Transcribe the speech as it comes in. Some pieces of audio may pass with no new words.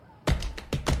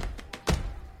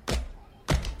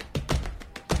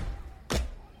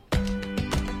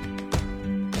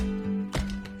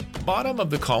Bottom of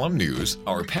the Column News,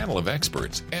 our panel of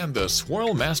experts, and the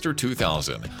Swirl Master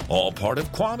 2000, all part of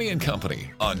Kvamme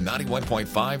Company on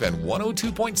 91.5 and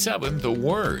 102.7 The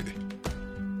Word.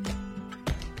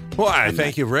 Well, I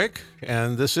thank you, Rick.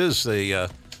 And this is the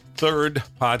third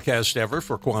podcast ever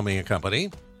for Kvamme Company,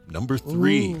 number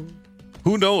 3. Ooh.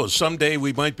 Who knows? Someday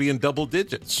we might be in double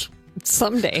digits.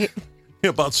 Someday.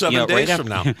 About 7 days from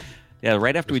now. Yeah,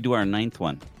 right after we do our 9th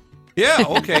one. Yeah,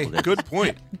 okay. Good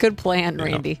point. Good plan,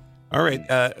 Randy. All right.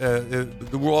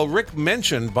 Well, Rick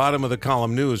mentioned bottom of the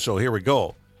column news, so here we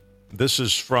go. This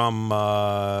is from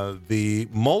the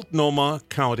Multnomah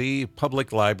County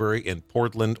Public Library in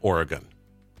Portland, Oregon.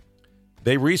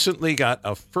 They recently got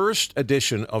a first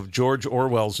edition of George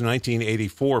Orwell's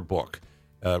 1984 book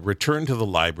returned to the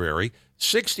library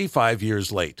 65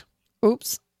 years late.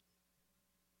 Oops.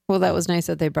 Well, that was nice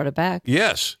that they brought it back.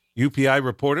 Yes. UPI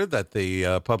reported that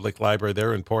the public library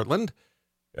there in Portland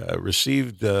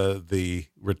received the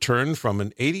return from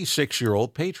an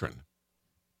 86-year-old patron.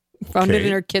 Found it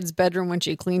in her kid's bedroom when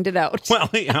she cleaned it out. Well,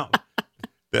 yeah,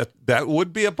 that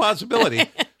would be a possibility.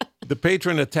 The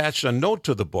patron attached a note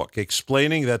to the book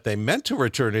explaining that they meant to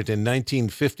return it in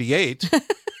 1958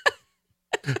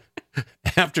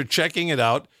 after checking it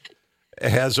out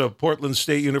as a Portland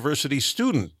State University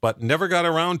student, but never got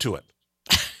around to it.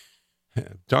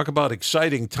 Talk about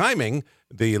exciting timing.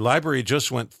 The library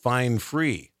just went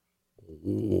fine-free.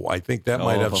 I think that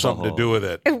might have something to do with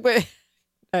it.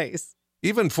 Nice.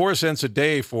 Even 4 cents a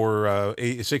day for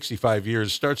 65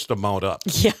 years starts to mount up.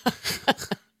 Yeah.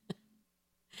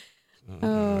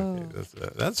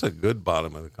 That's a good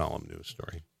bottom of the column news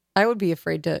story. I would be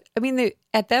afraid to. I mean,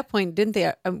 at that point, didn't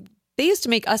they? They used to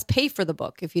make us pay for the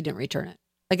book if you didn't return it.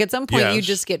 Like at some point, you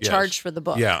just get charged for the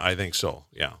book. Yeah, I think so.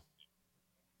 Yeah.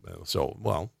 So,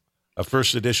 well, a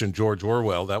first edition George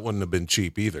Orwell, that wouldn't have been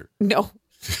cheap either. No.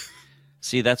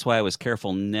 See, that's why I was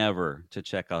careful never to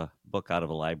check a book out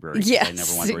of a library. Yes. I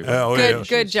never wanted to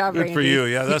Good job, Good Randy. for you.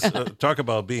 Yeah, that's talk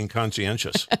about being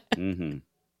conscientious. Mm-hmm.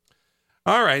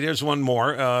 All right, here's one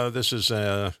more. This is,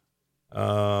 let's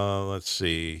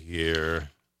see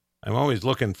here. I'm always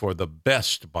looking for the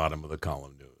best bottom of the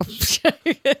column news.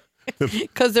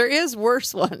 Because there is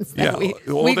worse ones that we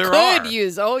there could are.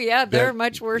 use. Oh, yeah, there are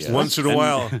much worse ones. Once in a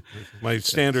while, my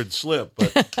standard slip,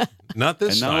 but not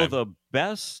this time. And now the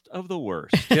best of the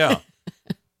worst. Yeah.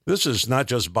 This is not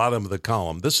just bottom of the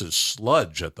column. This is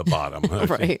sludge at the bottom.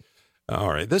 Right. All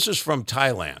right. This is from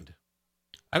Thailand.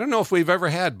 I don't know if we've ever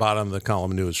had bottom of the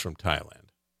column news from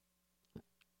Thailand.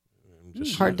 I'm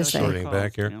just hard to say. Sorting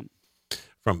back here. Yeah.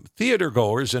 From theater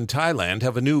goers in Thailand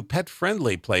have a new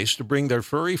pet-friendly place to bring their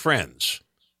furry friends.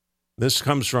 This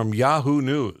comes from Yahoo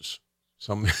News.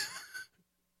 Sorry,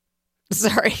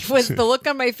 was the look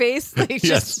on my face? Like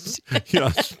yes,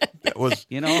 that was.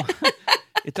 You know,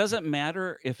 it doesn't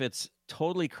matter if it's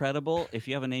totally credible. If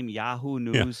you have a name Yahoo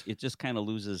News, it just kind of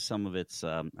loses some of its,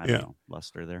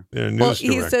 luster there. News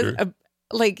director.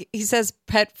 He says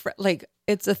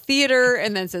it's a theater,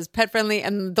 and then says pet friendly,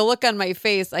 and the look on my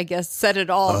face, I guess, said it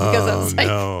all because I was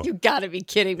like, you got to be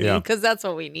kidding me, because that's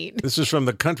what we need. This is from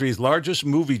the country's largest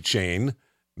movie chain,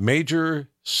 Major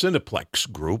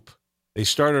Cineplex Group. They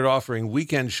started offering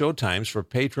weekend showtimes for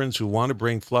patrons who want to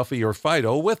bring Fluffy or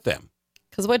Fido with them.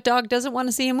 Because what dog doesn't want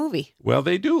to see a movie? Well,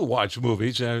 they do watch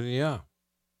movies, yeah.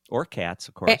 Or cats,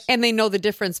 of course. And they know the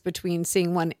difference between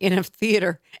seeing one in a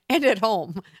theater and at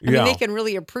home. I mean, they can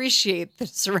really appreciate the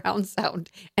surround sound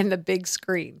and the big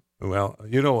screen. Well,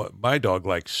 you know what? My dog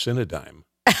likes Cinedyme.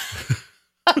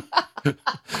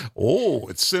 Oh,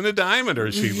 it's Cinedyme, and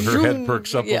her head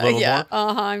perks up a little more.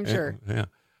 I'm sure. Yeah.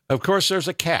 Of course, there's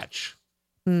a catch.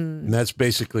 And that's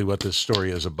basically what this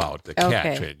story is about, the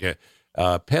catch. Yeah.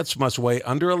 Pets must weigh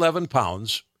under 11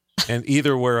 pounds and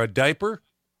either wear a diaper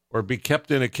or be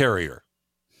kept in a carrier.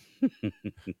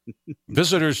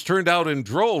 Visitors turned out in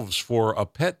droves for a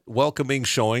pet welcoming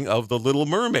showing of The Little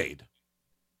Mermaid.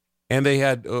 And they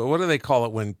had, what do they call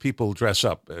it when people dress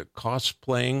up?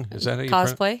 Cosplaying? Is that how you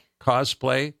Cosplay?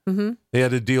 Cosplay? Mm-hmm. They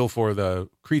had a deal for the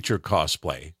creature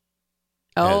cosplay.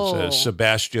 As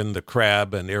Sebastian the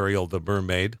crab and Ariel the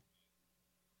mermaid.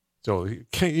 So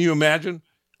can you imagine?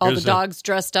 All the dogs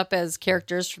dressed up as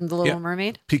characters from The Little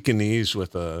Mermaid? Pekingese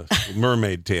with a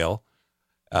mermaid tail.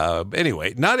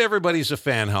 Anyway, not everybody's a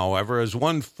fan, however. As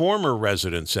one former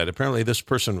resident said, apparently this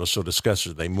person was so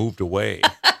disgusted they moved away.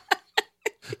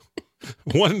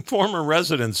 One former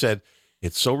resident said,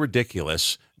 "It's so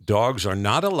ridiculous. Dogs are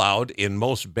not allowed in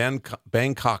most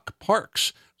Bangkok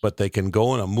parks, but they can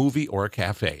go in a movie or a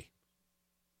cafe."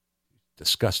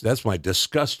 Disgust. That's my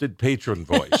disgusted patron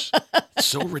voice.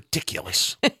 So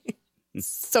ridiculous.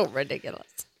 So ridiculous.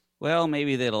 Well,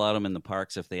 maybe they'd allow them in the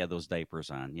parks if they had those diapers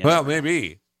on. Well,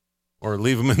 maybe. Or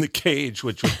leave them in the cage,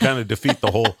 which would kind of defeat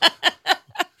the whole...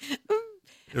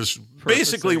 There's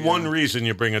basically one reason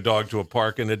you bring a dog to a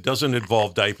park, and it doesn't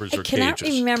involve diapers or cages. I cannot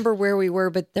remember where we were,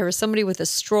 but there was somebody with a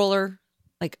stroller,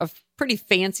 like a pretty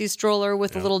fancy stroller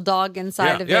with a little dog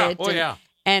inside of it. Oh, yeah.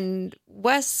 And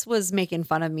Wes was making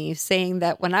fun of me, saying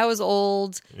that when I was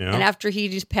old and after he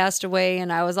just passed away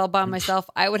and I was all by myself,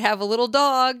 I would have a little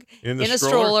dog in a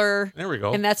stroller. There we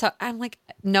go. And that's how I'm like,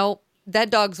 no,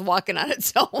 that dog's walking on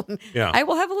its own. Yeah. I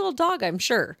will have a little dog, I'm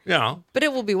sure. Yeah. But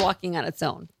it will be walking on its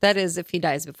own. That is if he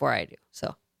dies before I do.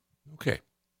 So. Okay.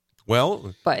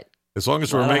 Well, but as long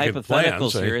as we're making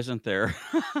plans. Here, isn't there?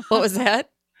 What was that?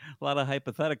 A lot of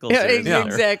hypotheticals. Yeah,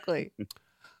 exactly.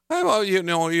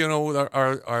 Well,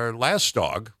 our last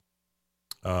dog,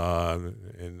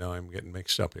 and now I'm getting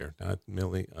mixed up here. Not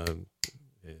Millie,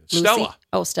 Stella.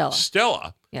 Oh, Stella.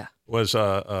 Stella. Yeah. Was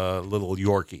a little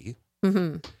Yorkie,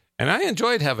 and I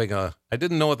enjoyed having I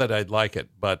didn't know that I'd like it,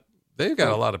 but they've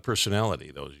got a lot of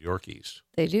personality. Those Yorkies.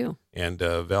 They do. And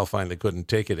Val finally couldn't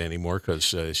take it anymore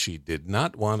because she did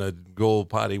not want to go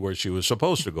potty where she was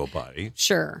supposed to go potty.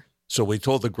 Sure. So we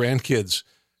told the grandkids.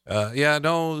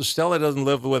 No, Stella doesn't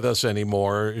live with us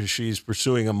anymore. She's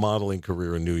pursuing a modeling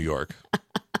career in New York.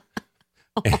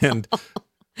 And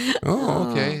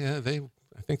okay, I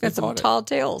think that's some tall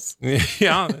tales.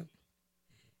 Yeah,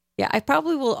 yeah. I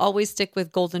probably will always stick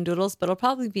with golden doodles, but it'll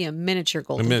probably be a miniature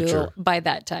golden doodle by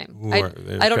that time.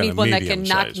 I don't need one that can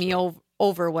knock me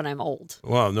over when I'm old.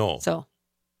 Well, no. So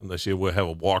unless you have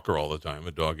a walker all the time,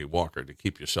 a doggy walker to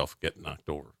keep yourself getting knocked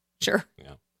over. Sure.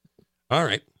 Yeah. All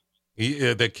right.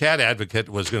 The cat advocate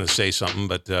was going to say something,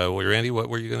 but Randy, what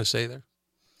were you going to say there?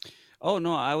 Oh,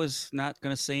 no, I was not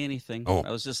going to say anything. Oh. I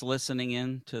was just listening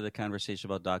in to the conversation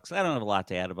about dogs. I don't have a lot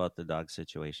to add about the dog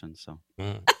situation. So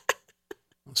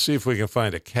Let's see if we can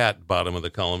find a cat bottom of the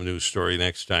column news story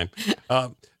next time.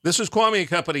 This is Kvamme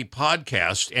Company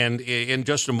podcast, and in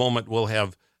just a moment we'll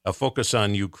have a focus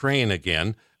on Ukraine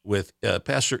again with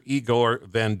Pastor Igor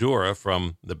Vandura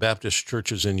from the Baptist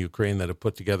churches in Ukraine that have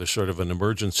put together sort of an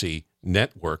emergency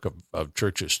network of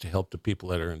churches to help the people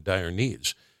that are in dire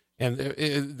needs.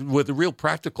 And with the real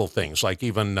practical things, like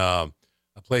even a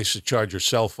place to charge your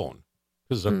cell phone,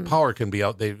 because the power can be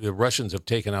out. The Russians have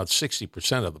taken out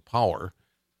 60% of the power,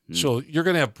 so you're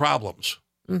going to have problems.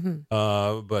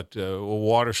 But a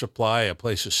water supply, a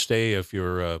place to stay if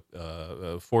you're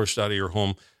forced out of your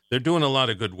home, they're doing a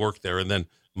lot of good work there. And then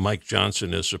Mike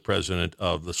Johnson is the president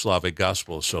of the Slavic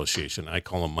Gospel Association. I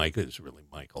call him Mike. It's really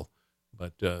Michael.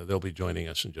 But they'll be joining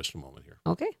us in just a moment here.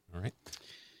 Okay. All right.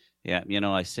 Yeah,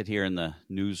 I sit here in the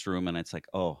newsroom and it's like,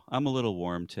 oh, I'm a little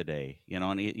warm today.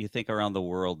 And you think around the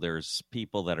world, there's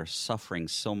people that are suffering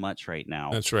so much right now.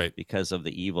 That's right. Because of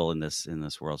the evil in this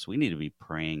world. So we need to be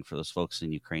praying for those folks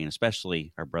in Ukraine,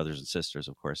 especially our brothers and sisters,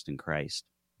 of course, in Christ.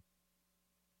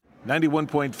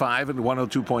 91.5 and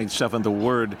 102.7 The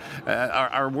Word.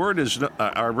 Our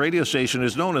radio station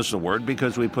is known as The Word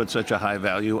because we put such a high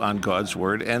value on God's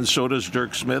Word, and so does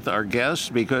Dirk Smith, our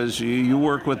guest, because you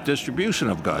work with distribution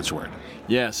of God's Word.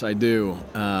 Yes, I do.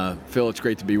 Phil, it's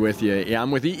great to be with you. Yeah, I'm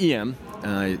with EEM.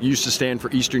 It used to stand for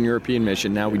Eastern European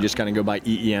Mission. Now we just kind of go by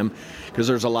EEM because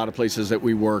there's a lot of places that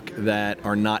we work that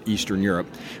are not Eastern Europe.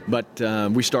 But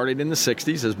we started in the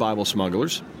 60s as Bible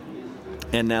smugglers.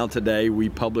 And now today we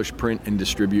publish, print, and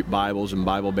distribute Bibles and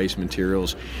Bible-based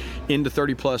materials into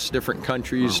 30-plus different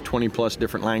countries, 20-plus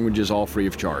different languages, all free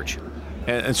of charge.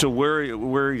 And so where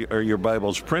are your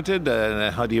Bibles printed,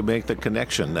 and how do you make the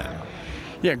connection then?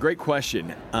 Yeah, great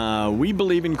question. We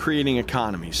believe in creating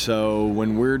economies. So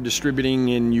when we're distributing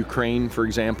in Ukraine, for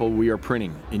example, we are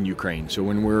printing in Ukraine. So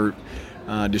when we're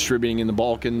distributing in the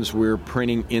Balkans, we're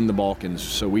printing in the Balkans.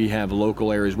 So we have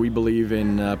local areas. We believe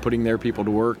in putting their people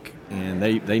to work, and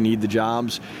they need the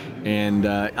jobs. And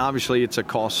obviously it's a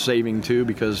cost saving too,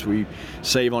 because we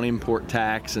save on import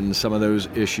tax and some of those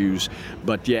issues.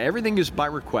 But yeah, everything is by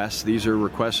request. These are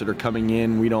requests that are coming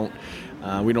in. We don't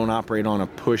operate on a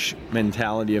push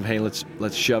mentality of, hey, let's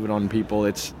shove it on people.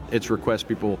 It's request,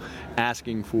 people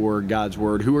asking for God's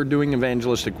word who are doing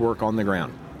evangelistic work on the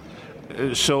ground.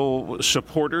 So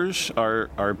supporters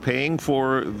are paying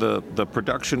for the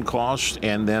production cost,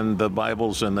 and then the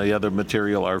Bibles and the other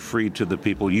material are free to the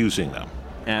people using them.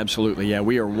 Absolutely, yeah.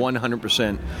 We are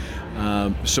 100%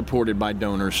 supported by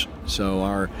donors. So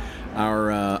our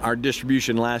Our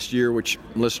distribution last year, which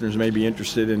listeners may be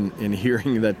interested in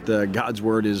hearing that God's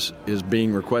Word is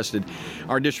being requested,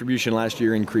 our distribution last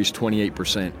year increased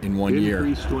 28% in 1 year.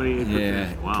 Increased 28%.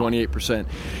 Yeah, wow. 28%.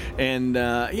 And,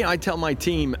 I tell my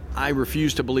team, I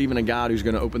refuse to believe in a God who's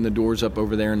going to open the doors up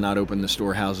over there and not open the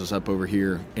storehouses up over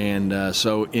here. And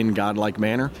so in godlike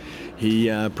manner, He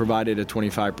provided a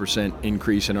 25%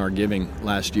 increase in our giving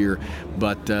last year.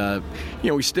 But,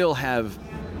 we still have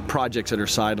projects that are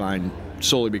sidelined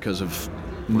solely because of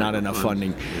not enough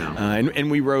funding. Yeah. And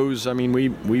we rose. I mean,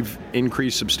 we've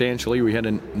increased substantially. We had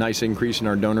a nice increase in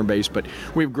our donor base, but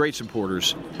we have great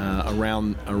supporters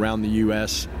around the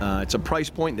U.S. It's a price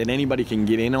point that anybody can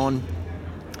get in on.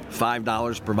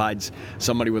 $5 provides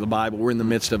somebody with a Bible. We're in the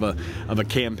midst of a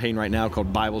campaign right now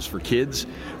called Bibles for Kids,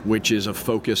 which is a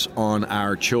focus on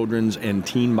our children's and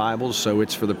teen Bibles. So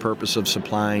it's for the purpose of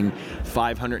supplying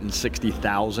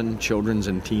 560,000 children's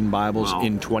and teen Bibles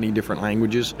in 20 different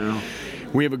languages. Yeah.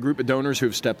 We have a group of donors who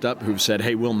have stepped up, who've said,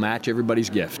 hey, we'll match everybody's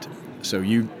gift. So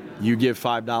you give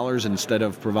 $5 instead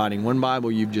of providing one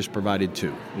Bible, you've just provided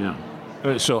two. Yeah.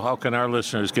 So how can our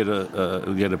listeners get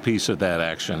a piece of that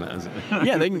action?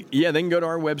 They can go to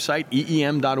our website,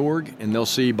 eem.org, and they'll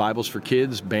see Bibles for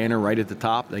Kids banner right at the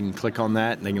top. They can click on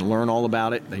that. They can learn all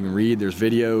about it. They can read. There's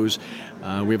videos.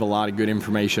 We have a lot of good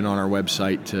information on our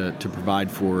website to provide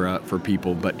for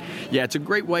people. But, it's a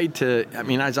great way to,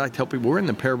 as I tell people, we're in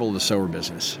the parable of the sower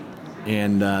business.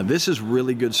 And this is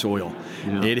really good soil.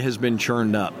 Yeah. It has been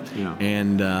churned up. Yeah.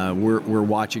 And we're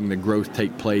watching the growth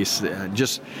take place.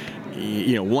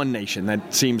 One nation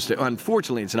that seems to,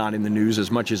 unfortunately, it's not in the news as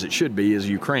much as it should be, is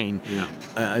Ukraine.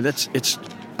 Yeah. It's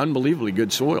unbelievably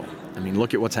good soil.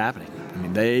 Look at what's happening.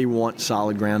 They want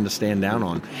solid ground to stand down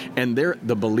on, and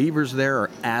the believers there are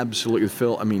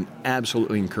absolutely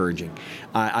absolutely encouraging.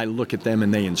 I look at them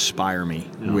and they inspire me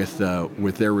with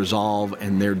their resolve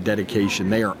and their dedication.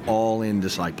 They are all in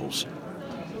disciples.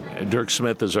 Dirk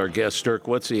Smith is our guest. Dirk,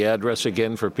 what's the address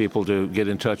again for people to get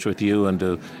in touch with you and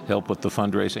to help with the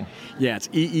fundraising? Yeah, it's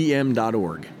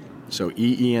eem.org. So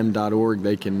eem.org,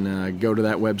 they can go to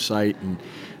that website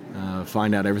and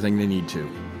find out everything they need to.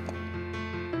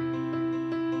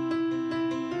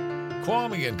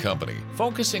 Kvamme Company,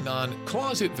 focusing on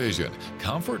closet vision,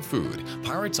 comfort food,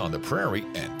 Pirates on the Prairie,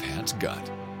 and Pat's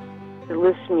Gut. It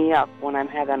lifts me up when I'm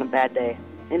having a bad day.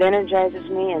 It energizes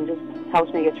me and just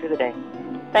helps me get through the day.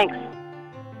 Thanks.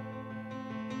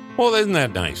 Well, isn't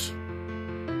that nice?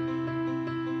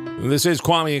 This is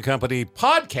Kvamme Company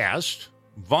podcast,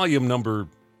 volume number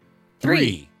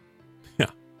 3. Yeah.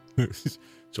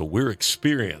 So we're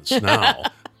experienced now.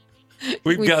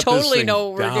 We got totally this thing know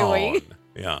what we're down. doing.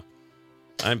 Yeah.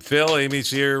 I'm Phil. Amy's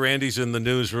here. Randy's in the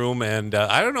newsroom. And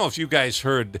I don't know if you guys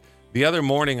heard the other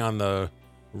morning on the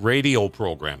radio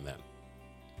program then.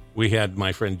 We had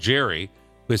my friend Jerry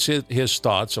with his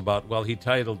thoughts about, he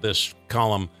titled this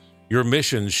column, Your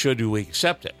Mission, Should We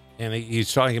Accept It? And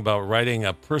he's talking about writing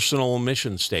a personal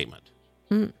mission statement.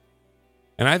 And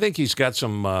I think he's got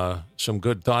some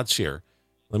good thoughts here.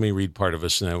 Let me read part of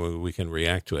this and then we can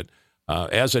react to it.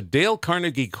 As a Dale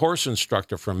Carnegie course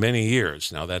instructor for many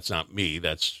years, now that's not me,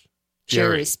 that's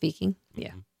Jerry speaking.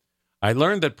 Yeah. I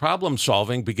learned that problem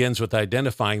solving begins with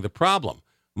identifying the problem.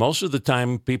 Most of the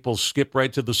time, people skip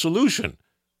right to the solution,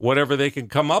 whatever they can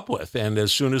come up with, and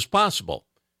as soon as possible.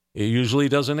 It usually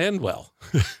doesn't end well.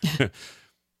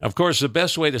 Of course, the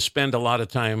best way to spend a lot of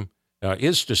time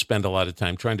is to spend a lot of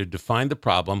time trying to define the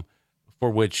problem for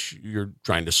which you're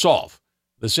trying to solve.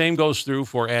 The same goes through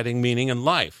for adding meaning in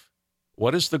life.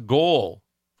 What is the goal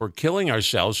for killing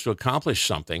ourselves to accomplish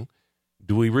something?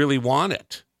 Do we really want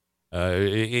it?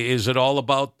 Is it all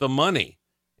about the money?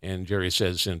 And Jerry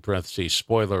says in parentheses,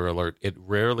 spoiler alert, it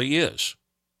rarely is.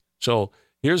 So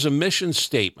here's a mission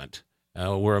statement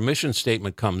where a mission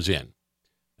statement comes in.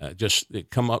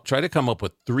 Try to come up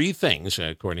with 3 things,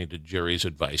 according to Jerry's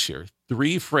advice here,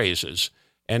 3 phrases,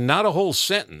 and not a whole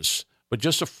sentence, but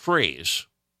just a phrase.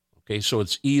 Okay, so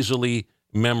it's easily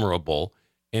memorable.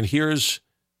 And here's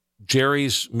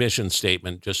Jerry's mission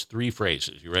statement, just 3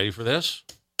 phrases. You ready for this?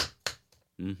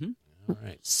 Mm-hmm. All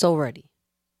right. So ready.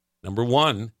 Number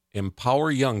 1, empower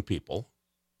young people.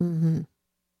 Mm-hmm.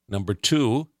 Number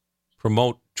 2,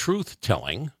 promote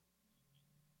truth-telling.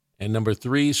 And number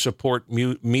 3, support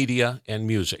media and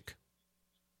music.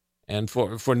 And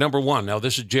for number 1, now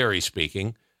this is Jerry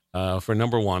speaking, for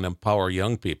number 1, empower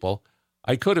young people,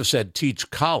 I could have said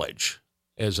teach college,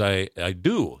 as I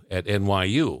do at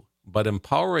NYU, but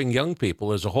empowering young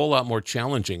people is a whole lot more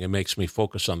challenging and makes me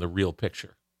focus on the real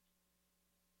picture.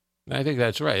 And I think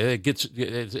that's right.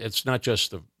 It's not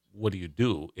just what do you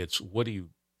do, it's what are you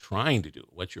trying to do?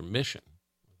 What's your mission?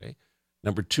 Okay.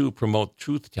 Number 2, promote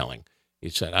truth-telling. He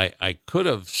said, I could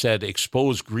have said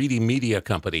expose greedy media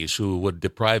companies who would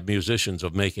deprive musicians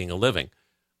of making a living,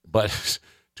 but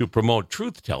to promote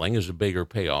truth-telling is a bigger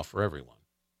payoff for everyone.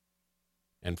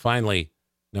 And finally,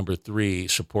 number 3,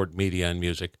 support media and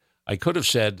music. I could have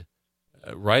said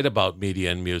write about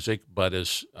media and music, but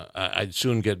I'd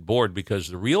soon get bored because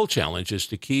the real challenge is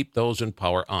to keep those in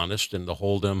power honest and to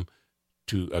hold them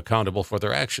accountable for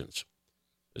their actions.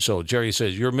 So Jerry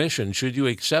says, your mission, should you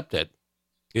accept it,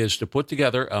 is to put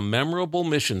together a memorable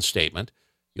mission statement.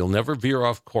 You'll never veer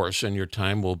off course, and your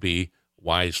time will be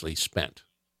wisely spent.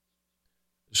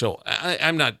 So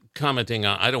I'm not commenting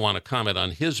on, I don't want to comment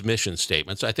on his mission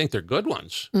statements. I think they're good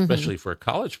ones, especially for a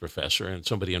college professor and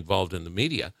somebody involved in the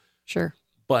media. Sure.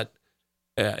 But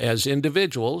as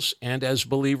individuals and as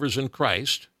believers in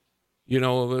Christ,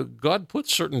 God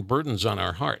puts certain burdens on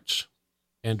our hearts.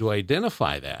 And to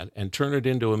identify that and turn it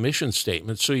into a mission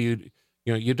statement so you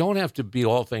don't have to be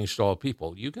all things to all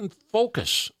people. You can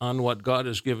focus on what God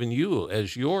has given you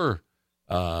as your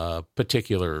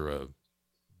particular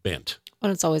bent.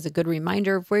 Well, it's always a good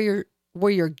reminder of where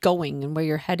you're going and where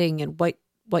you're heading and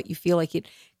what you feel like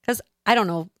because I don't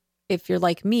know if you're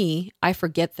like me, I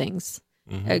forget things.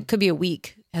 Mm-hmm. It could be a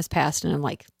week has passed and I'm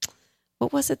like,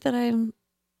 what was it that I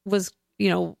was,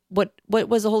 what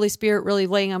was the Holy Spirit really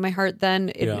laying on my heart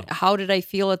then? How did I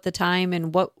feel at the time?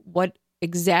 And what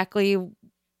exactly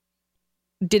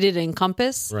did it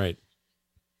encompass? Right.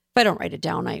 If I don't write it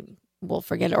down, I will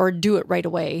forget it or do it right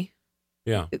away.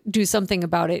 Yeah. Do something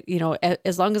about it.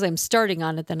 As long as I'm starting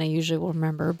on it, then I usually will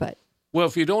remember. But well,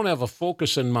 if you don't have a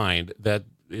focus in mind that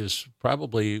is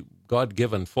probably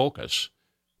God-given focus,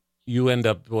 you end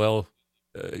up,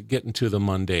 getting to the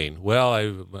mundane.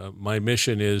 Well, my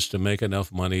mission is to make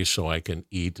enough money so I can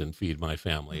eat and feed my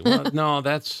family. Well, no,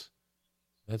 that's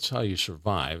how you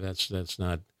survive. That's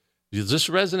not. Does this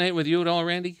resonate with you at all,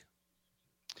 Randy?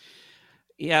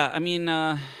 Yeah, I mean,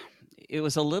 it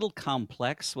was a little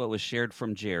complex what was shared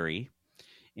from Jerry,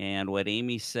 and what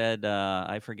Amy said.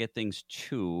 I forget things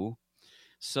too.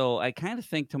 So I kind of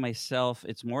think to myself,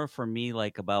 it's more for me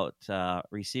like about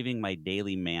receiving my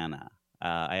daily manna.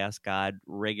 I ask God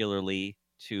regularly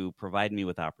to provide me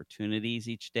with opportunities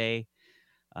each day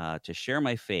to share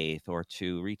my faith or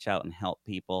to reach out and help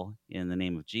people in the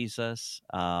name of Jesus.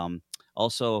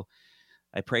 Also,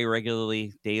 I pray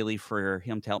regularly, daily, for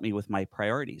him to help me with my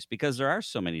priorities because there are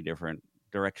so many different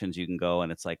directions you can go.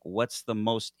 And it's like, what's the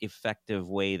most effective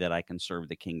way that I can serve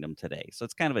the kingdom today? So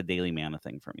it's kind of a daily manna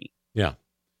thing for me. Yeah.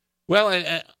 Well,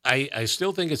 I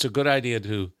still think it's a good idea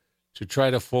to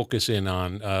try to focus in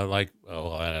on I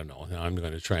don't know. I'm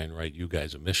going to try and write you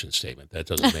guys a mission statement. That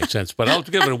doesn't make sense, but I'll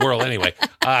give it a whirl anyway.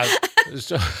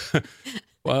 So,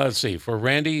 well, let's see. For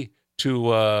Randy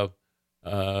to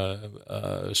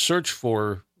search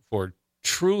for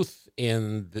truth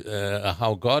in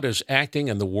how God is acting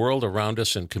in the world around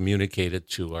us and communicate it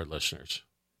to our listeners,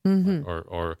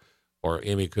 or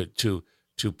Amy could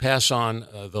to pass on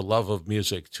the love of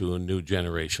music to a new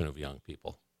generation of young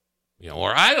people.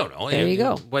 Or I don't know. There you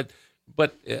go. But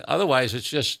otherwise, it's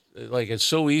just like it's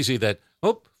so easy that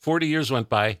 40 years went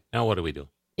by. Now what do we do?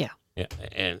 Yeah.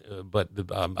 But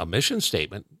a mission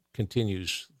statement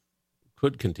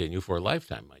could continue for a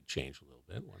lifetime. Might change a little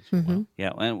bit once in a while.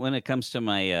 Yeah. When it comes to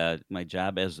my my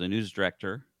job as the news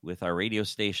director with our radio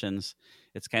stations,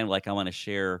 it's kind of like I want to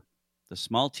share the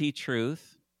small T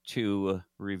truth to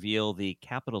reveal the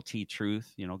capital T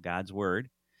truth. God's word,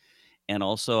 and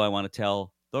also I want to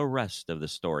tell the rest of the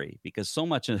story, because so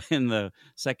much in the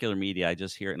secular media, I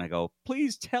just hear it and I go,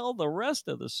 please tell the rest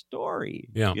of the story.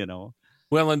 Yeah.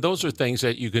 Well, and those are things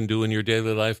that you can do in your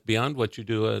daily life beyond what you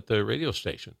do at the radio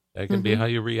station. That can be how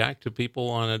you react to people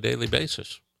on a daily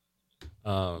basis.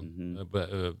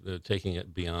 But taking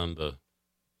it beyond the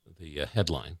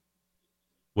headline.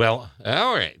 Well,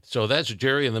 all right. So that's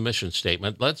Jerry and the mission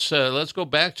statement. Let's go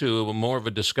back to more of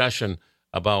a discussion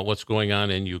about what's going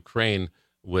on in Ukraine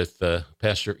with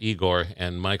Pastor Igor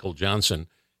and Michael Johnson.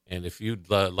 And if you'd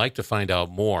like to find out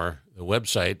more, the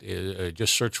website is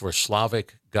just search for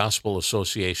Slavic Gospel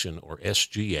Association, or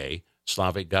SGA,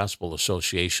 Slavic Gospel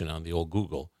Association, on the old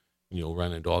Google. And you'll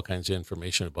run into all kinds of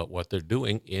information about what they're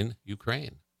doing in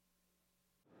Ukraine.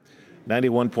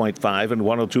 91.5 and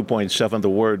 102.7 The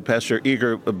Word. Pastor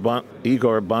Igor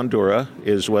Vandura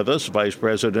is with us, Vice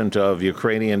President of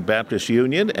Ukrainian Baptist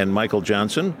Union, and Michael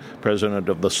Johnson, President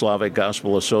of the Slavic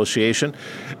Gospel Association.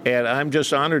 And I'm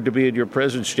just honored to be in your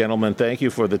presence, gentlemen. Thank you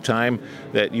for the time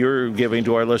that you're giving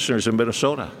to our listeners in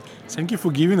Minnesota. Thank you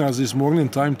for giving us this morning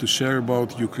time to share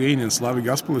about Ukraine and Slavic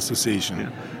Gospel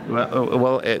Association.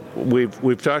 Yeah.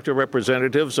 We've talked to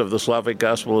representatives of the Slavic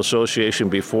Gospel Association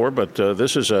before, but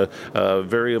this is a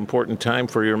very important time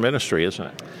for your ministry, isn't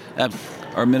it?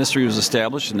 Our ministry was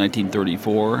established in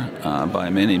 1934 by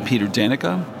a man named Peter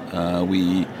Danica.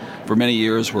 We, for many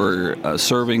years, were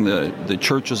serving the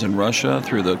churches in Russia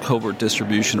through the covert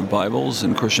distribution of Bibles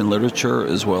and Christian literature,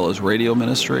 as well as radio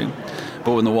ministry.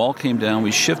 But when the wall came down,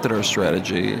 we shifted our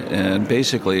strategy, and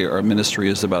basically our ministry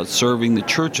is about serving the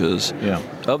churches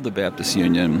of the Baptist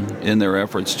Union in their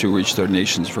efforts to reach their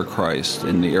nations for Christ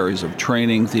in the areas of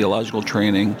training, theological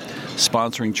training,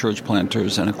 sponsoring church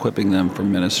planters, and equipping them for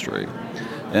ministry.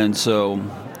 And so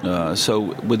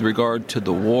with regard to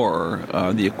the war,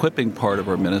 the equipping part of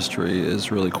our ministry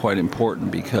is really quite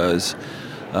important because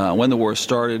when the war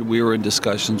started, we were in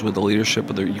discussions with the leadership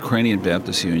of the Ukrainian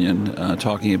Baptist Union,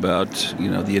 talking about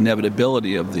the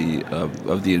inevitability of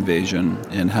the invasion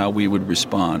and how we would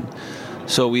respond.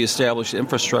 So we established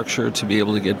infrastructure to be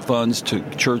able to get funds to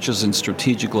churches in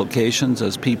strategic locations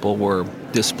as people were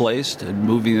displaced and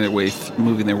moving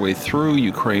their way through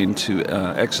Ukraine to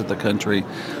exit the country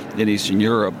in Eastern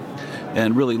Europe,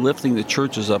 and really lifting the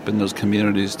churches up in those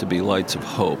communities to be lights of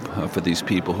hope for these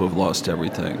people who have lost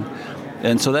everything.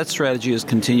 And so that strategy has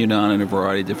continued on in a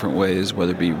variety of different ways,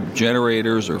 whether it be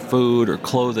generators or food or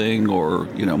clothing or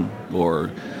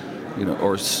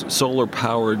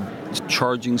solar-powered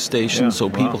charging stations so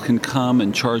people can come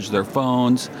and charge their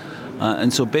phones.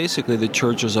 And so basically the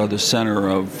churches are the center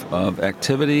of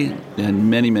activity, and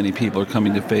many, many people are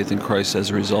coming to faith in Christ as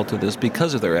a result of this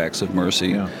because of their acts of mercy.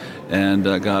 Yeah. And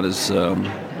God is,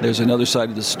 there's another side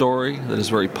of the story that is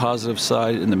a very positive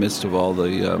side in the midst of all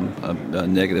the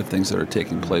negative things that are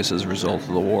taking place as a result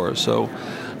of the war. So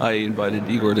I invited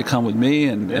Igor to come with me,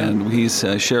 and he's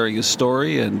sharing his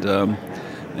story, and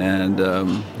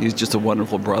he's just a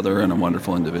wonderful brother and a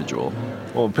wonderful individual.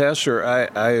 Well, Pastor,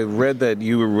 I read that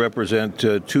you represent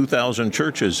 2,000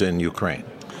 churches in Ukraine.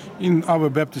 In our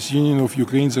Baptist Union of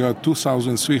Ukraine, there are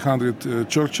 2,300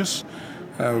 churches,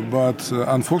 but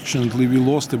unfortunately we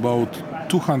lost about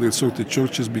 230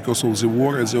 churches because of the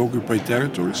war at the occupied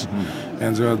territories. Mm-hmm.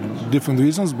 And there are different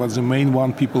reasons, but the main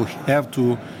one, people have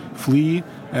to flee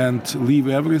and leave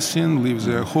everything, leave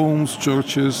their homes,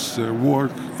 churches, their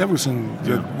work, everything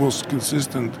that was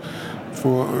consistent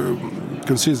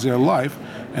consists their life,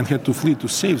 and had to flee to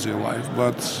save their life.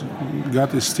 But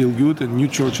God is still good, and new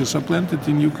churches are planted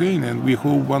in Ukraine, and we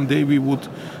hope one day we would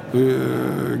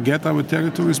get our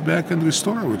territories back and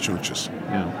restore our churches.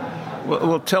 Yeah.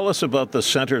 Well, tell us about the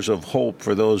centers of hope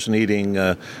for those needing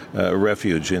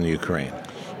refuge in Ukraine.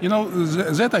 You know,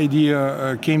 that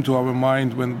idea came to our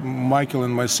mind when Michael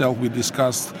and myself, we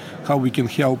discussed how we can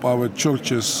help our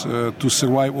churches to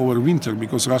survive over winter,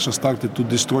 because Russia started to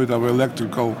destroy our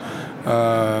electrical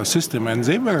system, and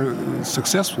they were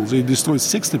successful. They destroyed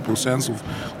 60% of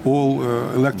all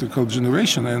electrical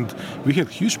generation, and we had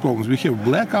huge problems. We have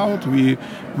blackout, we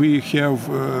have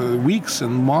weeks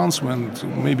and months when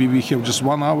maybe we have just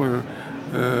 1 hour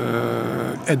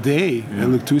a day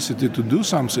electricity to do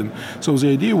something. So the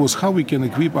idea was how we can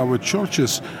equip our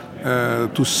churches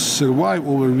to survive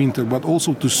over winter, but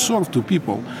also to serve to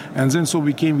people. And then so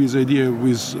we came with the idea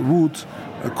with wood,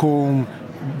 coal,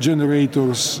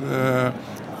 generators,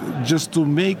 just to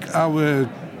make our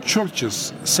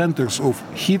churches centers of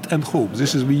heat and hope.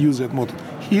 This is, we use that motto,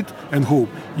 heat and hope.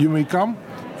 You may come,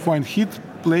 find heat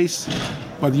place,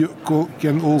 but you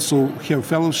can also have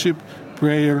fellowship,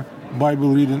 prayer, Bible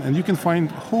reading, and you can find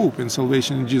hope and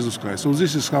salvation in Jesus Christ. So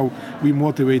this is how we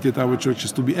motivated our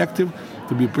churches to be active,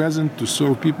 to be present, to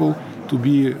serve people, to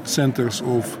be centers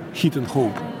of heat and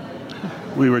hope.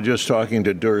 We were just talking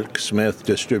to Dirk Smith,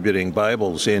 distributing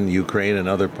Bibles in Ukraine and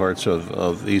other parts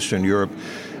of Eastern Europe,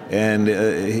 and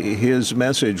his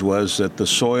message was that the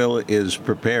soil is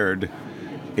prepared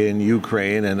in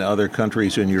Ukraine and other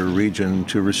countries in your region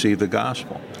to receive the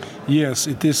gospel. Yes,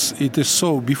 it is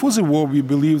so. Before the war, we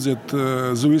believed that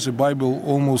there is a Bible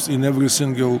almost in every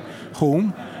single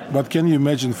home. But can you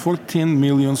imagine 14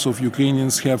 millions of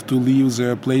Ukrainians have to leave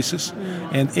their places,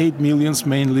 and 8 millions,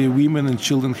 mainly women and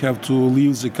children, have to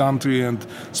leave the country and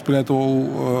spread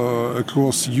all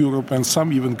across Europe, and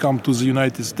some even come to the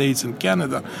United States and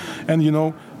Canada. And you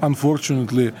know,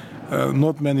 unfortunately,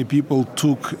 not many people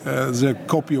took their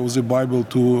copy of the Bible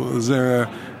to their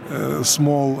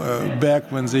small bag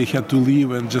when they had to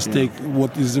leave and just take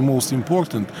what is the most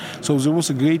important. So there was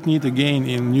a great need again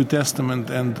in New Testament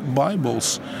and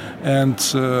Bibles, and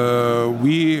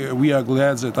we are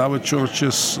glad that our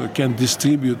churches can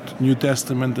distribute New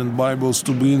Testament and Bibles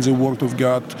to bring the Word of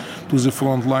God to the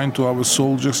front line, to our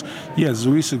soldiers. Yes,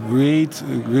 there is a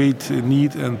great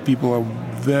need, and people are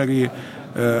very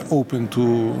open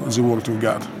to the Word of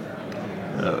God.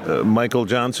 Michael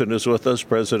Johnson is with us,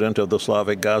 president of the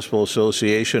Slavic Gospel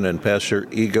Association, and Pastor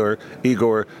Igor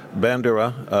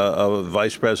Vandura,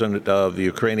 vice president of the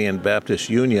Ukrainian Baptist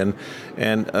Union.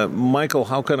 And Michael,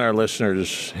 how can our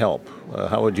listeners help?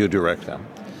 How would you direct them?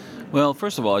 Well,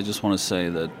 first of all, I just want to say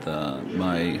that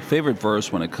my favorite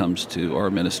verse when it comes to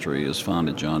our ministry is found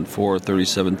in John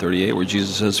 4:37-38, where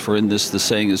Jesus says, "For in this the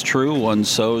saying is true, one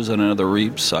sows and another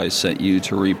reaps. I sent you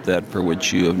to reap that for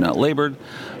which you have not labored.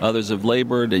 Others have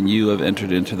labored, and you have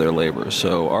entered into their labor."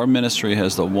 So our ministry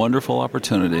has the wonderful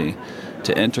opportunity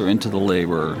to enter into the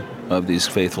labor of these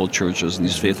faithful churches and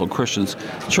these faithful Christians,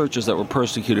 churches that were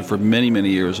persecuted for many, many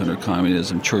years under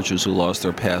communism, churches who lost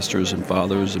their pastors and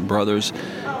fathers and brothers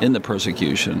in the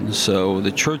persecution. So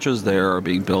the churches there are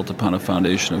being built upon a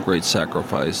foundation of great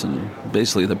sacrifice and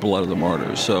basically the blood of the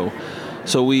martyrs.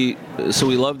 So we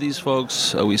love these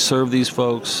folks, we serve these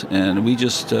folks, and we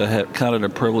just have counted a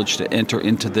privilege to enter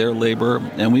into their labor.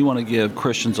 And we want to give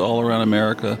Christians all around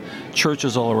America,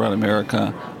 churches all around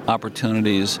America,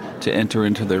 opportunities to enter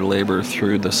into their labor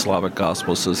through the Slavic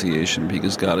Gospel Association,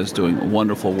 because God is doing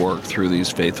wonderful work through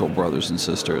these faithful brothers and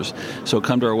sisters. So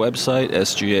come to our website,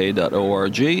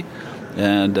 sga.org.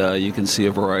 And you can see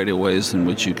a variety of ways in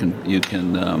which you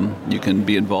can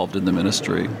be involved in the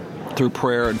ministry through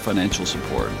prayer and financial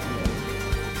support.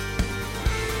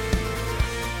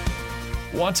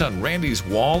 What's on Randy's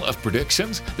wall of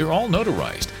predictions? They're all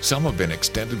notarized. Some have been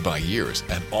extended by years,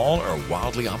 and all are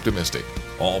wildly optimistic.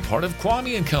 All part of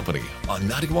Kvamme Company on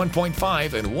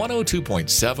 91.5 and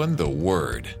 102.7 The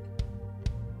Word.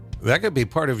 That could be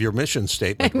part of your mission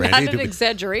statement, Not Randy. an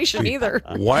exaggeration either.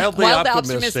 Wildly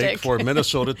optimistic for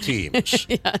Minnesota teams,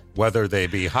 Yeah. whether they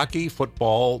be hockey,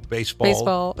 football,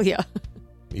 baseball, yeah.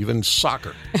 even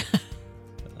soccer.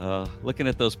 Looking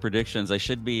at those predictions, I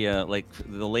should be like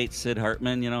the late Sid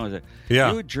Hartman,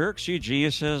 Yeah. You jerks, you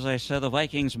geniuses. I said the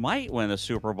Vikings might win the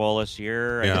Super Bowl this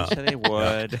year. Yeah. I didn't say they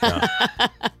would. Yeah.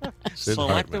 Sid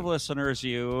Selective Hartman. listeners,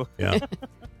 you. Yeah.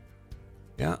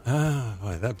 Yeah.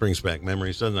 Boy, that brings back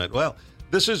memories, doesn't it? Well,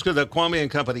 this is the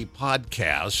Kvamme Company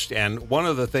podcast, and one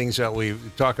of the things that we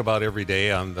talk about every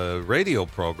day on the radio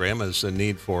program is the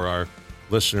need for our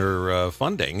listener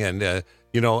funding. And,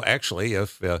 actually,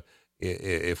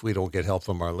 if we don't get help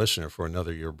from our listener for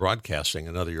another year broadcasting,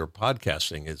 another year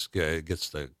podcasting, it gets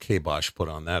the kibosh put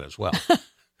on that as well.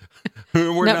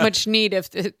 Not much need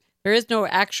if there is no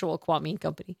actual Kvamme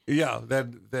Company. Yeah,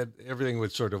 that everything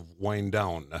would sort of wind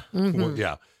down. Mm-hmm.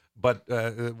 Yeah, but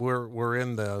we're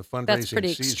in the fundraising That's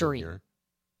pretty season extreme. here.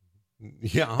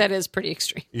 Yeah, That is pretty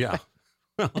extreme. yeah.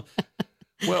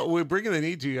 Well, we're bringing the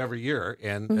need to you every year,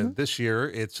 and this year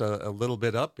it's a little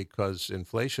bit up because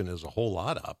inflation is a whole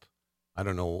lot up. I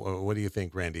don't know. What do you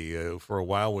think, Randy? For a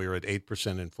while, we were at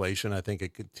 8% inflation. I think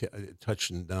it could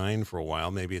touch 9 for a while.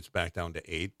 Maybe it's back down to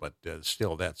 8, but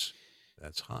still, that's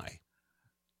high.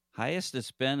 Highest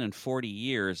it's been in 40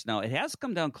 years. Now, it has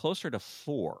come down closer to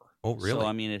 4. Oh, really? So,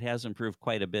 I mean, it has improved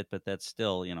quite a bit, but that's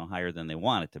still, higher than they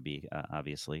want it to be,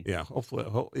 obviously. Yeah, hopefully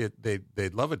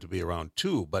they'd love it to be around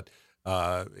 2, but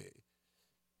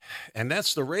and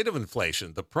that's the rate of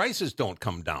inflation. The prices don't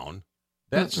come down.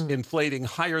 That's inflating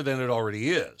higher than it already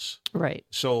is. Right.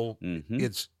 So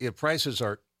prices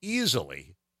are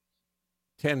easily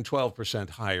 10, 12%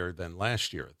 higher than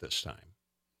last year at this time.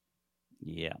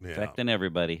 Yeah, affecting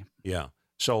everybody. Yeah.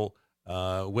 So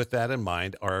with that in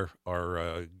mind,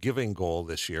 our giving goal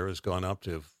this year has gone up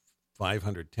to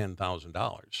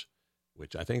 $510,000,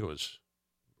 which I think it was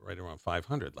right around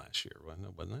 500 last year,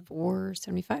 wasn't it?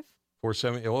 475.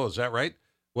 470. Oh, is that right?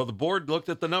 Well, the board looked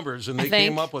at the numbers and they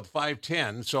came up with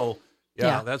 510. So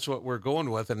yeah, that's what we're going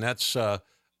with, and that's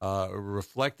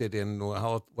reflected in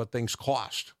what things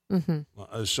cost.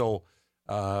 Mm-hmm. So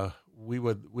we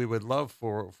would love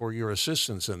for your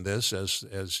assistance in this,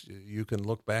 as you can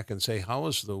look back and say, how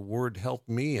has the Word helped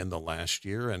me in the last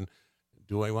year, and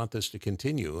do I want this to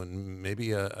continue? And maybe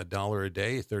 $1 a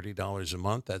day, $30 a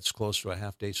month, that's close to a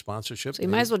half-day sponsorship. So you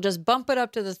might as well just bump it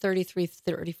up to the $33,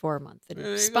 $34 a month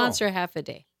and sponsor half a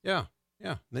day. Yeah.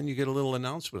 Then you get a little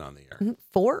announcement on the air.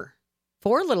 Four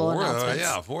little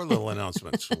announcements. 4 little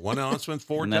announcements. One announcement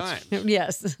 4 times.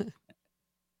 Yes.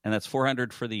 And that's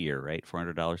 $400 for the year, right?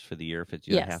 $400 for the year if it's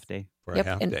a half day? For a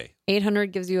half day.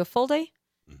 $800 gives you a full day.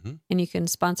 Mm-hmm. And you can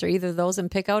sponsor either of those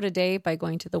and pick out a day by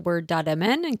going to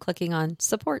theword.mn and clicking on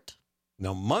support.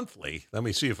 Now, monthly, let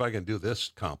me see if I can do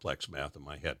this complex math in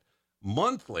my head.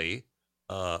 Monthly,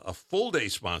 a full-day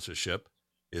sponsorship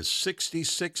is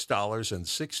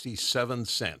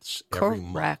 $66.67 every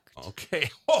month. Correct. Okay.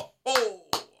 Ho, ho.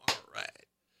 All right.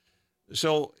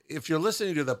 So if you're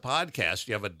listening to the podcast,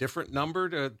 you have a different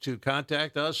number to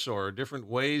contact us or different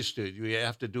ways do you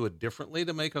have to do it differently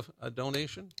to make a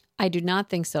donation? I do not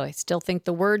think so. I still think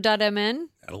theword.mn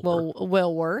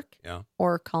will work. Yeah.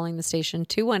 Or calling the station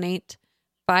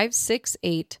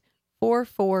 218-568-4422.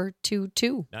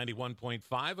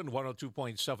 91.5 and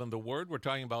 102.7 The Word. We're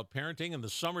talking about parenting in the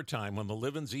summertime when the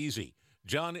living's easy.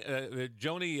 Joannie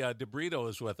DeBrito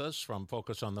is with us from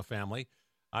Focus on the Family.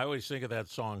 I always think of that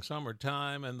song,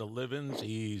 Summertime and the Living's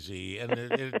Easy. And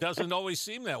it doesn't always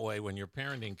seem that way when you're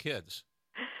parenting kids.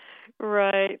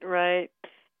 Right.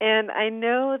 And I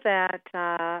know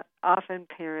that often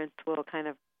parents will kind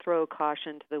of throw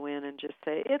caution to the wind and just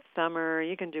say, it's summer,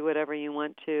 you can do whatever you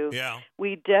want to. Yeah.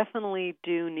 We definitely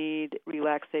do need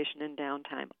relaxation and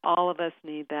downtime. All of us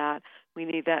need that. We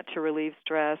need that to relieve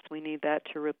stress. We need that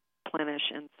to replenish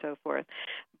and so forth.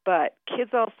 But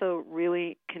kids also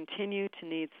really continue to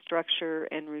need structure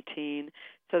and routine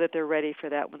so that they're ready for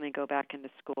that when they go back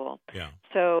into school. Yeah.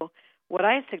 So what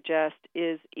I suggest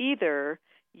is either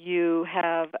you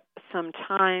have some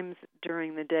times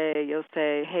during the day, you'll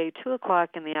say, hey, 2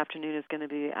 o'clock in the afternoon is going to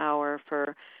be an hour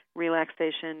for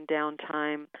relaxation,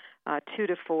 downtime, 2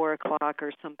 to 4 o'clock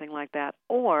or something like that.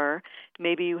 Or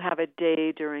maybe you have a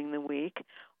day during the week.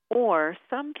 Or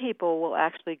some people will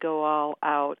actually go all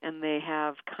out and they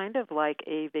have kind of like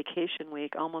a vacation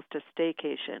week, almost a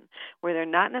staycation, where they're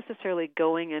not necessarily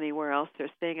going anywhere else.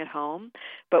 They're staying at home.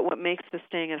 But what makes the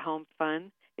staying at home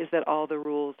fun is that all the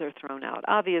rules are thrown out.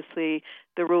 Obviously,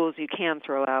 the rules you can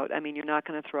throw out. I mean, you're not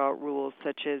going to throw out rules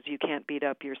such as you can't beat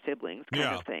up your siblings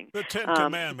kind of thing. The 10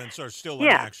 Commandments are still in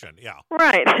action. Yeah.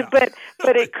 Right. Yeah. But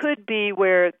it could be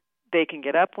where they can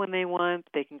get up when they want,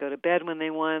 they can go to bed when they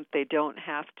want, they don't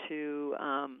have to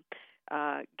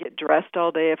get dressed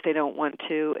all day if they don't want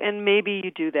to, and maybe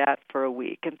you do that for a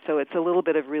week. And so it's a little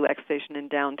bit of relaxation and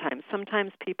downtime.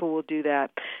 Sometimes people will do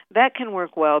that. That can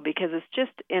work well because it's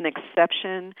just an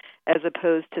exception as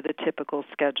opposed to the typical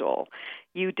schedule.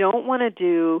 You don't want to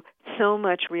do so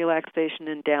much relaxation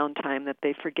and downtime that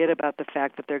they forget about the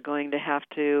fact that they're going to have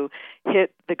to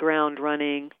hit the ground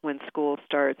running when school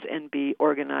starts and be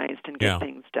organized and get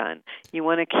things done. You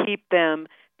want to keep them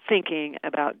thinking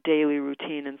about daily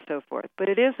routine and so forth. But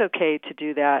it is okay to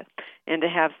do that and to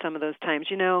have some of those times.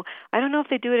 You know, I don't know if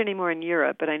they do it anymore in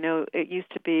Europe, but I know it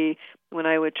used to be when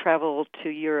I would travel to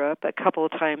Europe. A couple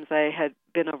of times I had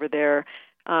been over there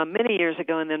many years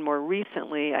ago, and then more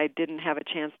recently I didn't have a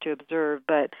chance to observe.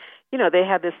 But, you know, they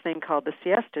had this thing called the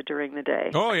siesta during the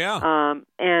day. Oh, yeah.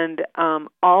 And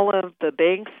all of the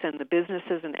banks and the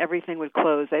businesses and everything would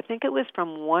close. I think it was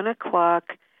from 1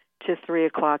 o'clock to 3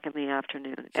 o'clock in the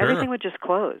afternoon. Sure. Everything would just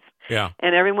close. Yeah.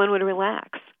 And everyone would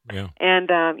relax. Yeah.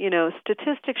 And, you know,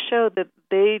 statistics show that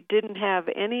they didn't have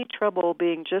any trouble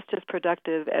being just as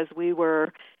productive as we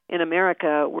were in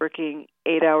America, working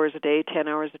 8 hours a day, 10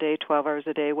 hours a day, 12 hours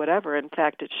a day, whatever. In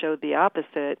fact, it showed the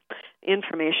opposite.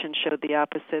 Information showed the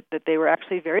opposite, that they were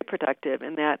actually very productive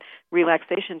and that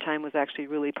relaxation time was actually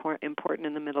really important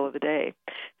in the middle of the day.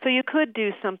 So you could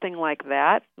do something like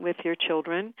that with your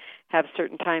children, have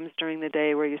certain times during the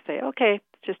day where you say, okay,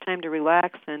 it's just time to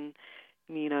relax and,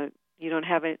 you know, you don't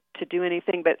have it to do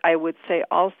anything. But I would say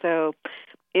also,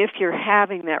 if you're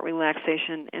having that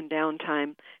relaxation and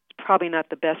downtime, probably not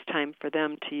the best time for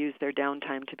them to use their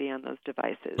downtime to be on those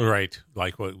devices. Right,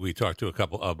 like what we talked to a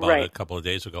couple of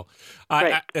days ago.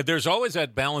 There's always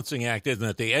that balancing act, isn't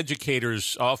it? The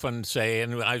educators often say,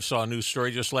 and I saw a news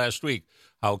story just last week,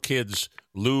 how kids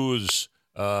lose,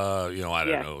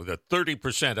 the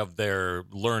 30% of their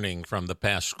learning from the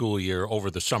past school year over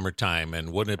the summertime,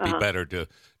 and wouldn't it be better to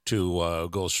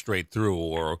go straight through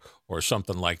or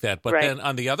something like that? But then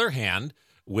on the other hand,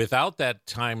 without that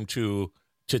time to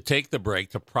take the break,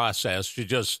 to process, you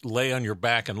just lay on your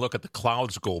back and look at the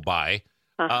clouds go by.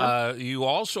 You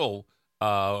also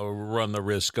run the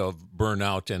risk of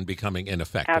burnout and becoming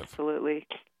ineffective. Absolutely.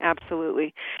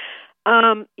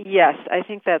 Yes, I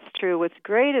think that's true. What's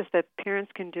great is that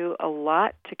parents can do a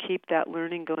lot to keep that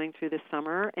learning going through the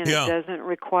summer, and it doesn't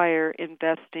require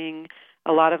investing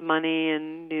a lot of money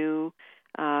in new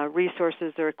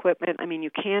resources or equipment. I mean,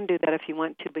 you can do that if you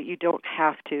want to, but you don't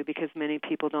have to because many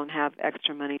people don't have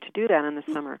extra money to do that in the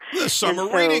summer. The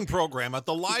summer reading program at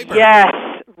the library. Yes,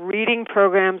 reading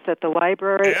programs at the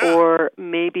library, or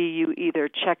maybe you either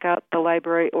check out the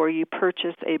library or you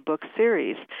purchase a book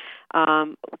series.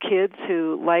 Kids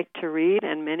who like to read,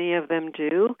 and many of them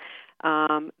do,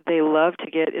 they love to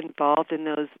get involved in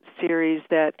those series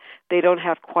that they don't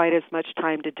have quite as much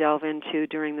time to delve into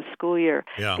during the school year.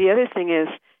 Yeah. The other thing is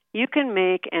you can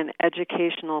make an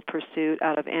educational pursuit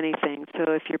out of anything.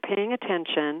 So if you're paying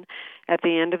attention at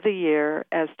the end of the year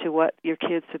as to what your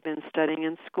kids have been studying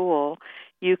in school,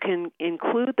 you can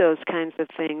include those kinds of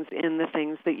things in the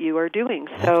things that you are doing.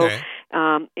 So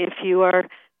if you are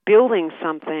building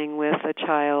something with a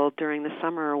child during the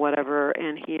summer or whatever,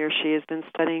 and he or she has been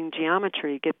studying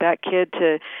geometry, get that kid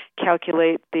to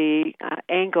calculate the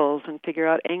angles and figure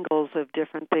out angles of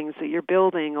different things that you're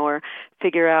building, or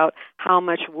figure out how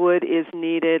much wood is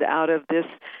needed out of this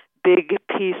big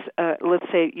piece. Let's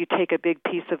say you take a big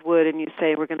piece of wood and you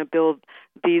say, we're going to build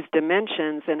these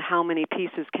dimensions, and how many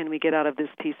pieces can we get out of this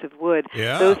piece of wood?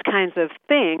 Yeah. Those kinds of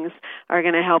things are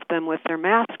going to help them with their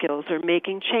math skills, or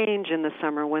making change in the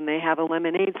summer when they have a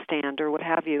lemonade stand or what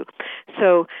have you.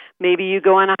 So maybe you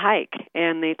go on a hike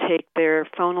and they take their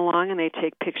phone along and they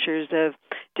take pictures of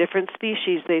different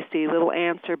species they see, little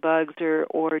ants or bugs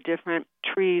or different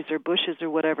trees or bushes or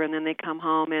whatever, and then they come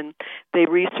home and they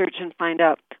research and find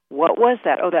out, what was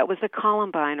that? Oh, that was a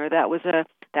columbine, or that was a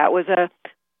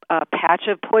patch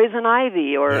of poison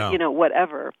ivy, or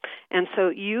whatever. And so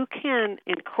you can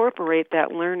incorporate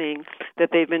that learning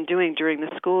that they've been doing during the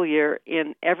school year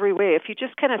in every way. If you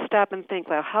just kind of stop and think,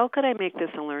 well, how could I make this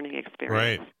a learning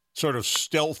experience? Right. Sort of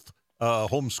stealth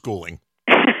homeschooling.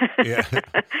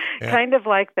 Kind of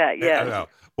like that, yes. Yeah.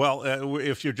 Well,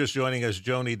 if you're just joining us,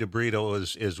 Joannie DeBrito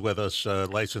is with us,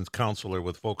 licensed counselor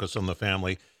with Focus on the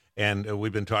Family. And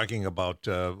we've been talking about,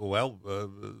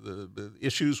 the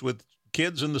issues with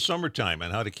kids in the summertime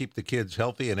and how to keep the kids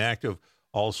healthy and active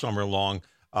all summer long.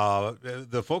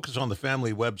 The Focus on the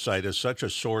Family website is such a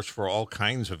source for all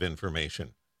kinds of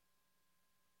information.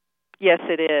 Yes,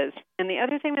 it is. And the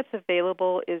other thing that's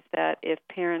available is that if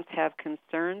parents have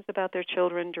concerns about their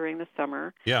children during the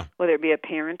summer, whether it be a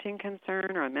parenting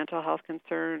concern or a mental health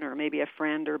concern or maybe a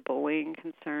friend or bullying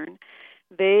concern,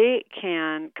 they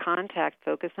can contact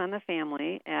Focus on the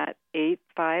Family at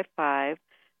 855-771-4357,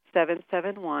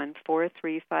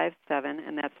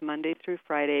 and that's Monday through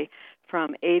Friday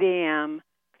from 6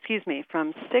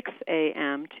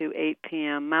 a.m. to 8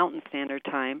 p.m. Mountain Standard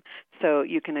Time, so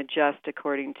you can adjust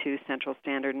according to Central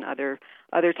Standard and other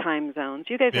time zones.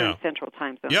 You guys are in Central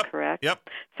Time Zone, correct? Yep.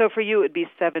 So for you, it would be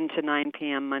 7 to 9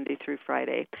 p.m. Monday through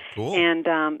Friday. Cool. And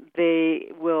they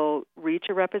will reach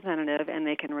a representative, and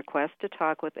they can request to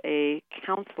talk with a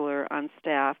counselor on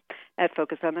staff at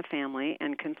Focus on the Family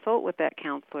and consult with that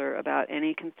counselor about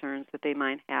any concerns that they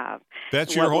might have.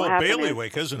 That's your whole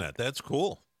bailiwick, isn't it? That's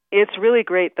cool. It's really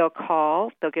great. They'll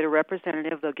call, they'll get a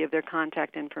representative, they'll give their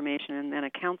contact information, and then a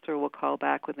counselor will call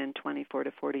back within 24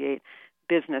 to 48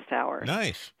 business hours.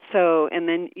 Nice. So, and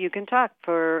then you can talk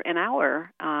for an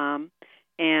hour and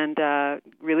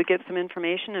really get some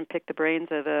information and pick the brains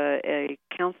of a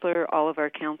counselor. All of our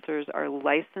counselors are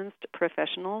licensed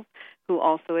professionals who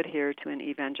also adhere to an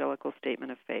evangelical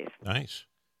statement of faith. Nice.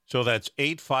 So that's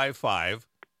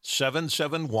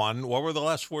 855-771. What were the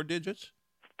last four digits?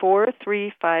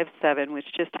 4357, which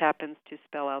just happens to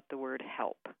spell out the word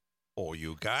help. Oh,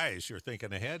 you guys, you're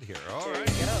thinking ahead here. All right.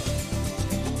 There you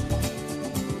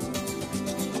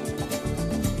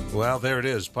go. Well, there it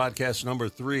is. Podcast number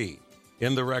 3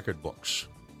 in the record books.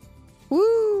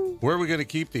 Woo! Where are we going to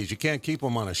keep these? You can't keep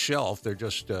them on a shelf. They're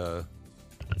just...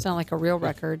 It's not like a real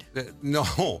record.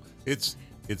 No, it's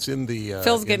in the...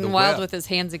 Phil's getting wild with his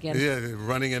hands again. Yeah,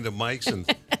 running into mics, and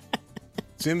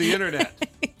it's in the internet.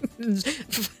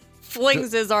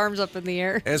 Flings his arms up in the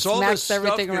air. As all this stuff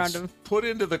everything gets around him. Put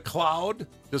into the cloud,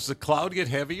 does the cloud get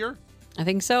heavier? I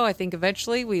think so. I think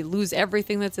eventually we lose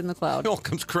everything that's in the cloud. It all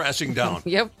comes crashing down.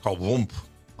 Yep. Ka-whoomp.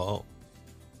 Oh.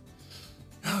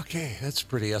 Okay, that's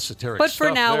pretty esoteric But stuff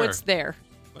for now, there. it's there.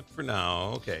 But for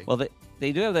now, okay. Well,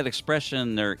 they do have that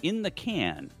expression, they're in the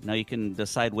can. Now you can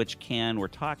decide which can we're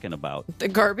talking about. The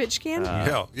garbage can?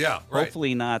 Yeah, right.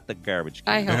 Hopefully not the garbage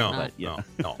can. I hope not.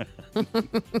 No.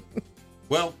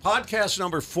 Well, podcast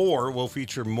number 4 will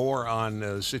feature more on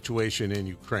the situation in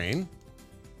Ukraine.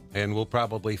 And we'll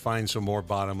probably find some more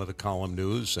bottom of the column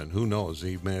news. And who knows,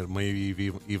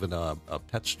 maybe even a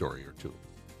pet story or two.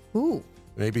 Ooh.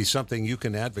 Maybe something you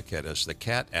can advocate as the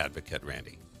cat advocate,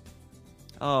 Randy.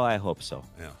 Oh, I hope so.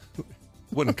 Yeah.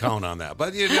 Wouldn't count on that,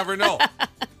 but you never know.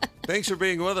 Thanks for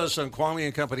being with us on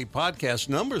Kvamme Company podcast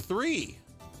number 3.